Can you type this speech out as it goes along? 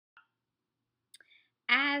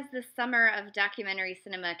as the summer of documentary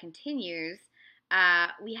cinema continues,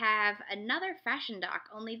 we have another fashion doc,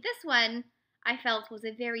 only this one I felt was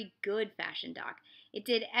a very good fashion doc. It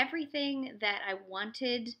did everything that I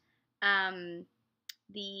wanted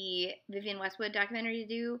the Vivienne Westwood documentary to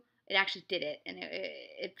do. It actually did it, and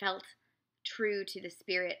it felt true to the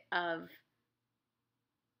spirit of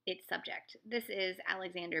its subject. This is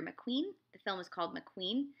Alexander McQueen. The film is called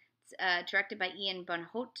McQueen. It's directed by Ian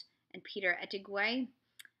Bonhôte and Peter Ettedgui. I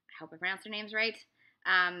hope I pronounced their names right.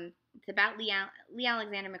 It's about Lee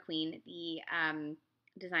Alexander McQueen, the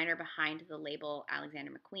designer behind the label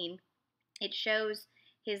Alexander McQueen. It shows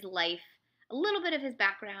his life, a little bit of his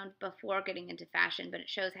background before getting into fashion, but it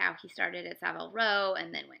shows how he started at Savile Row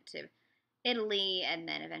and then went to Italy and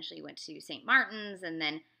then eventually went to St. Martin's, and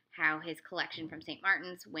then how his collection from St.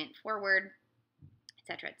 Martin's went forward,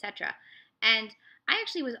 etc., etc. And I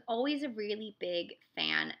actually was always a really big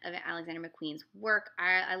fan of Alexander McQueen's work.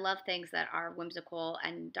 I love things that are whimsical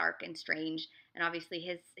and dark and strange, and obviously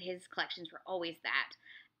his collections were always that.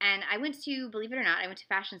 And I went to, believe it or not, I went to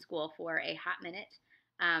fashion school for a hot minute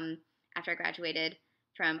after I graduated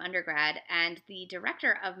from undergrad, and the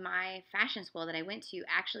director of my fashion school that I went to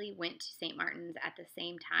actually went to St. Martin's at the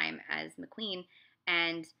same time as McQueen,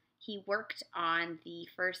 and he worked on the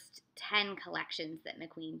first 10 collections that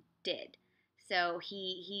McQueen did. So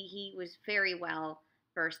he was very well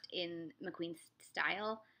versed in McQueen's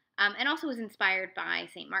style, and also was inspired by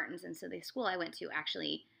St. Martin's. And so the school I went to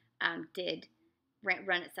actually did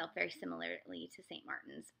run itself very similarly to St.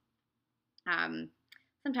 Martin's.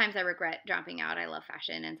 Sometimes I regret dropping out. I love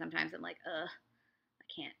fashion, and sometimes I'm like, ugh,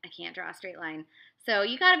 I can't draw a straight line. So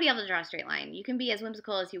you got to be able to draw a straight line. You can be as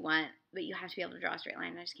whimsical as you want, but you have to be able to draw a straight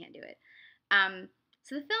line. I just can't do it.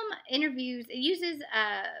 So the film it uses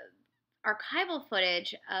archival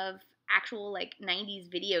footage of actual like 90s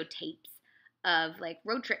videotapes of like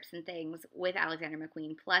road trips and things with Alexander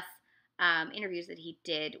McQueen, plus interviews that he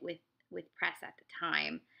did with press at the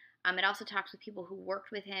time. It also talks with people who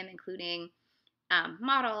worked with him, including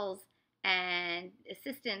models and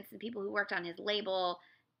assistants and people who worked on his label,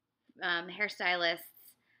 hairstylists.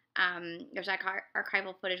 There's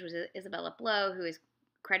archival footage with Isabella Blow, who is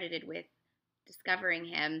credited with discovering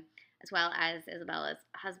him, as well as Isabella's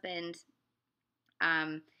husband.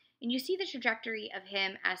 And you see the trajectory of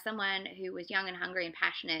him as someone who was young and hungry and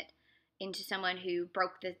passionate into someone who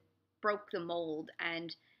broke the mold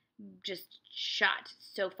and just shot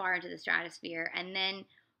so far into the stratosphere, and then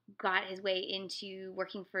got his way into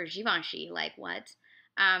working for Givenchy. Like, what?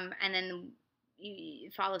 And then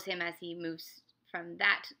it follows him as he moves from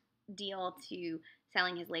that deal to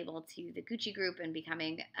selling his label to the Gucci group and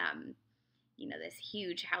becoming, this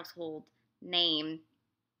huge household name,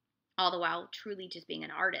 all the while truly just being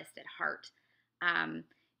an artist at heart.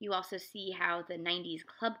 You also see how the 90s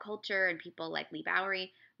club culture and people like Leigh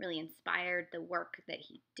Bowery really inspired the work that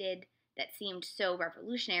he did that seemed so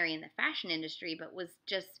revolutionary in the fashion industry, but was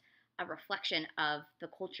just a reflection of the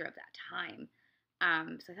culture of that time.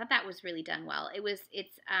 So I thought that was really done well.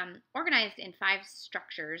 It's organized in five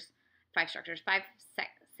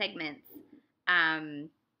segments.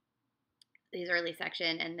 His early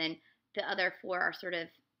section, and then the other four are sort of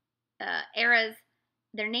eras.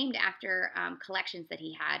 They're named after collections that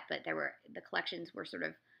he had, but the collections were sort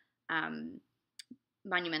of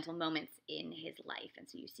monumental moments in his life. And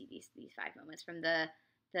so you see these five moments, from the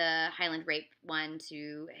Highland Rape one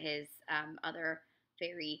to his other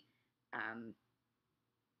very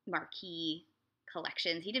marquee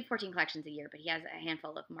collections. He did 14 collections a year, but he has a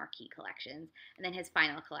handful of marquee collections. And then his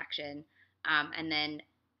final collection, and then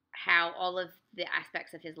how all of the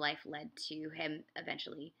aspects of his life led to him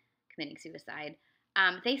eventually committing suicide.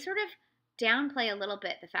 They sort of downplay a little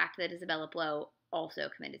bit the fact that Isabella Blow also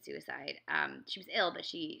committed suicide. She was ill, but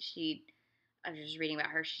I was just reading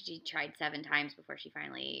about her. She tried 7 times before she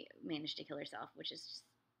finally managed to kill herself, which is just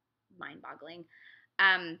mind-boggling.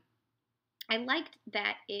 I liked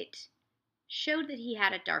that it showed that he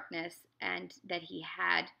had a darkness and that he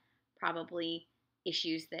had probably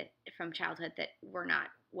issues that from childhood that were not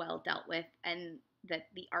well dealt with, and that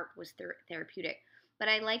the art was therapeutic. But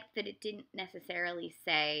I liked that it didn't necessarily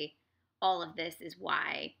say all of this is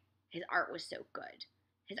why his art was so good.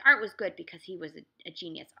 His art was good because he was a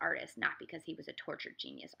genius artist, not because he was a tortured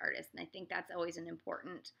genius artist. And I think that's always an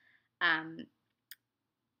important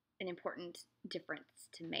difference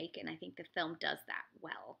to make, and I think the film does that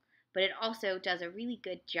well. But it also does a really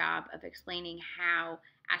good job of explaining how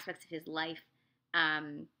aspects of his life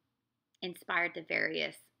inspired the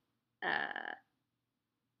various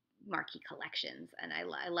marquee collections, and I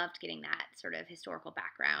loved getting that sort of historical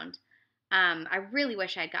background. I really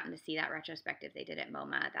wish I had gotten to see that retrospective they did at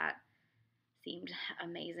MoMA. That seemed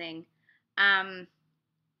amazing. Um,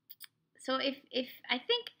 so if I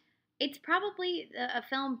think it's probably a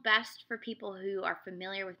film best for people who are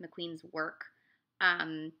familiar with McQueen's work,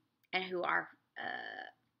 and who are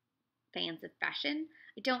fans of fashion.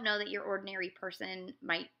 I don't know that your ordinary person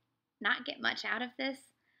might not get much out of this.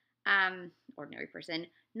 Ordinary person,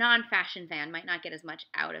 non-fashion fan might not get as much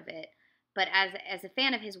out of it. But as a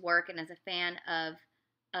fan of his work and as a fan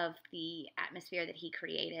of the atmosphere that he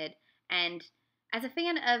created, and as a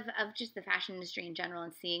fan of just the fashion industry in general,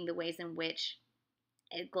 and seeing the ways in which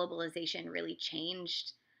globalization really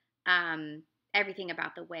changed everything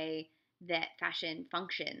about the way that fashion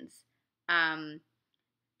functions. Um,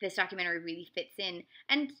 this documentary really fits in,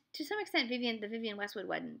 and to some extent, the Vivienne Westwood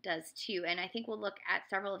one does too. And I think we'll look at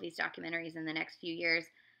several of these documentaries in the next few years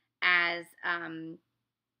as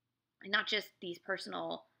not just these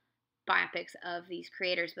personal biopics of these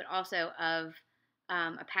creators, but also of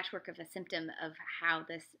a patchwork of a symptom of how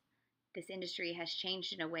this industry has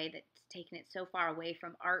changed in a way that's taken it so far away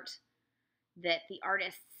from art that the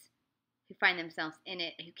artists who find themselves in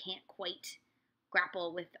it, who can't quite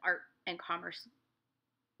grapple with art and commerce,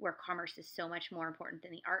 where commerce is so much more important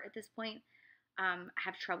than the art at this point,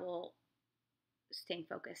 have trouble staying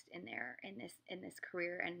focused in this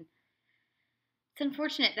career. And it's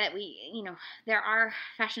unfortunate that there are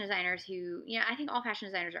fashion designers who, I think all fashion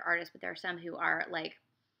designers are artists, but there are some who are like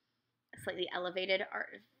a slightly elevated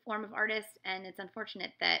form of artist, and it's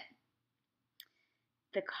unfortunate that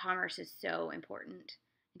the commerce is so important.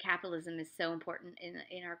 Capitalism is so important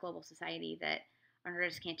in our global society that an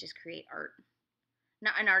artist can't just create art.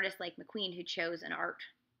 Not an artist like McQueen, who chose an art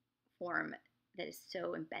form that is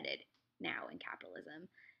so embedded now in capitalism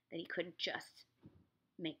that he couldn't just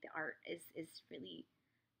make the art, is really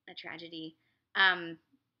a tragedy. I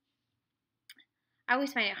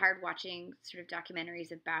always find it hard watching sort of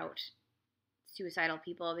documentaries about suicidal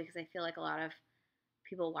people, because I feel like a lot of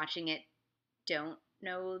people watching it don't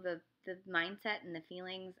know the mindset and the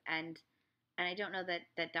feelings, and I don't know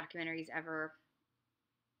that documentaries ever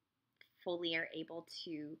fully are able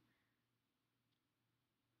to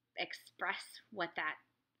express what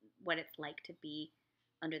it's like to be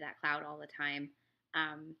under that cloud all the time,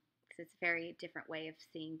 because it's a very different way of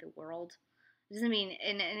seeing the world. It doesn't mean,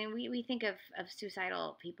 and we think of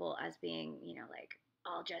suicidal people as being, like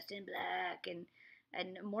all dressed in black and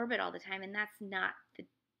morbid all the time, and that's not the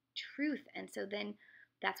truth. And so then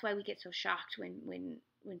that's why we get so shocked when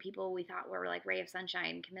people we thought were like ray of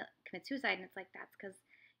sunshine commit suicide, and it's like, that's because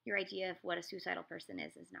your idea of what a suicidal person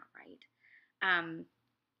is not right. And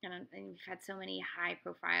we've had so many high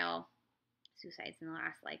profile suicides in the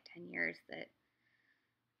last like 10 years that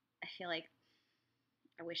I feel like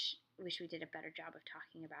I wish we did a better job of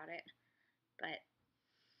talking about it. But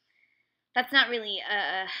that's not really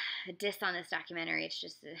a diss on this documentary. It's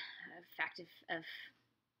just a fact of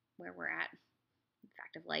where we're at,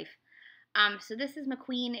 fact of life. So this is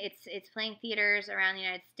McQueen. It's playing theaters around the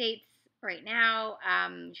United States right now.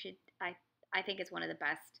 I think it's one of the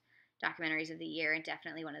best documentaries of the year, and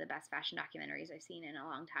definitely one of the best fashion documentaries I've seen in a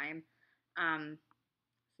long time. So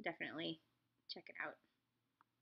definitely check it out.